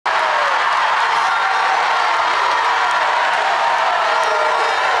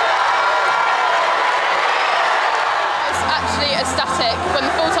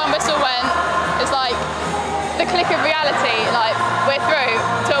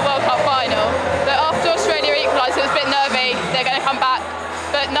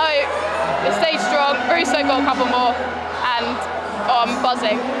Russo got a couple more, and I'm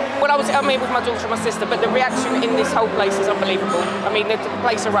buzzing. Well, I was with my daughter and my sister, but the reaction in this whole place is unbelievable. I mean, the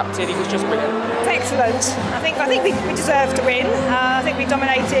place erupted. It was just brilliant. Excellent. I think we deserved to win. I think we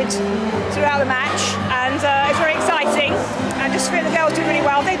dominated throughout the match, and it's very exciting. I just feel the girls did really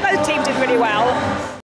well. Both teams did really well.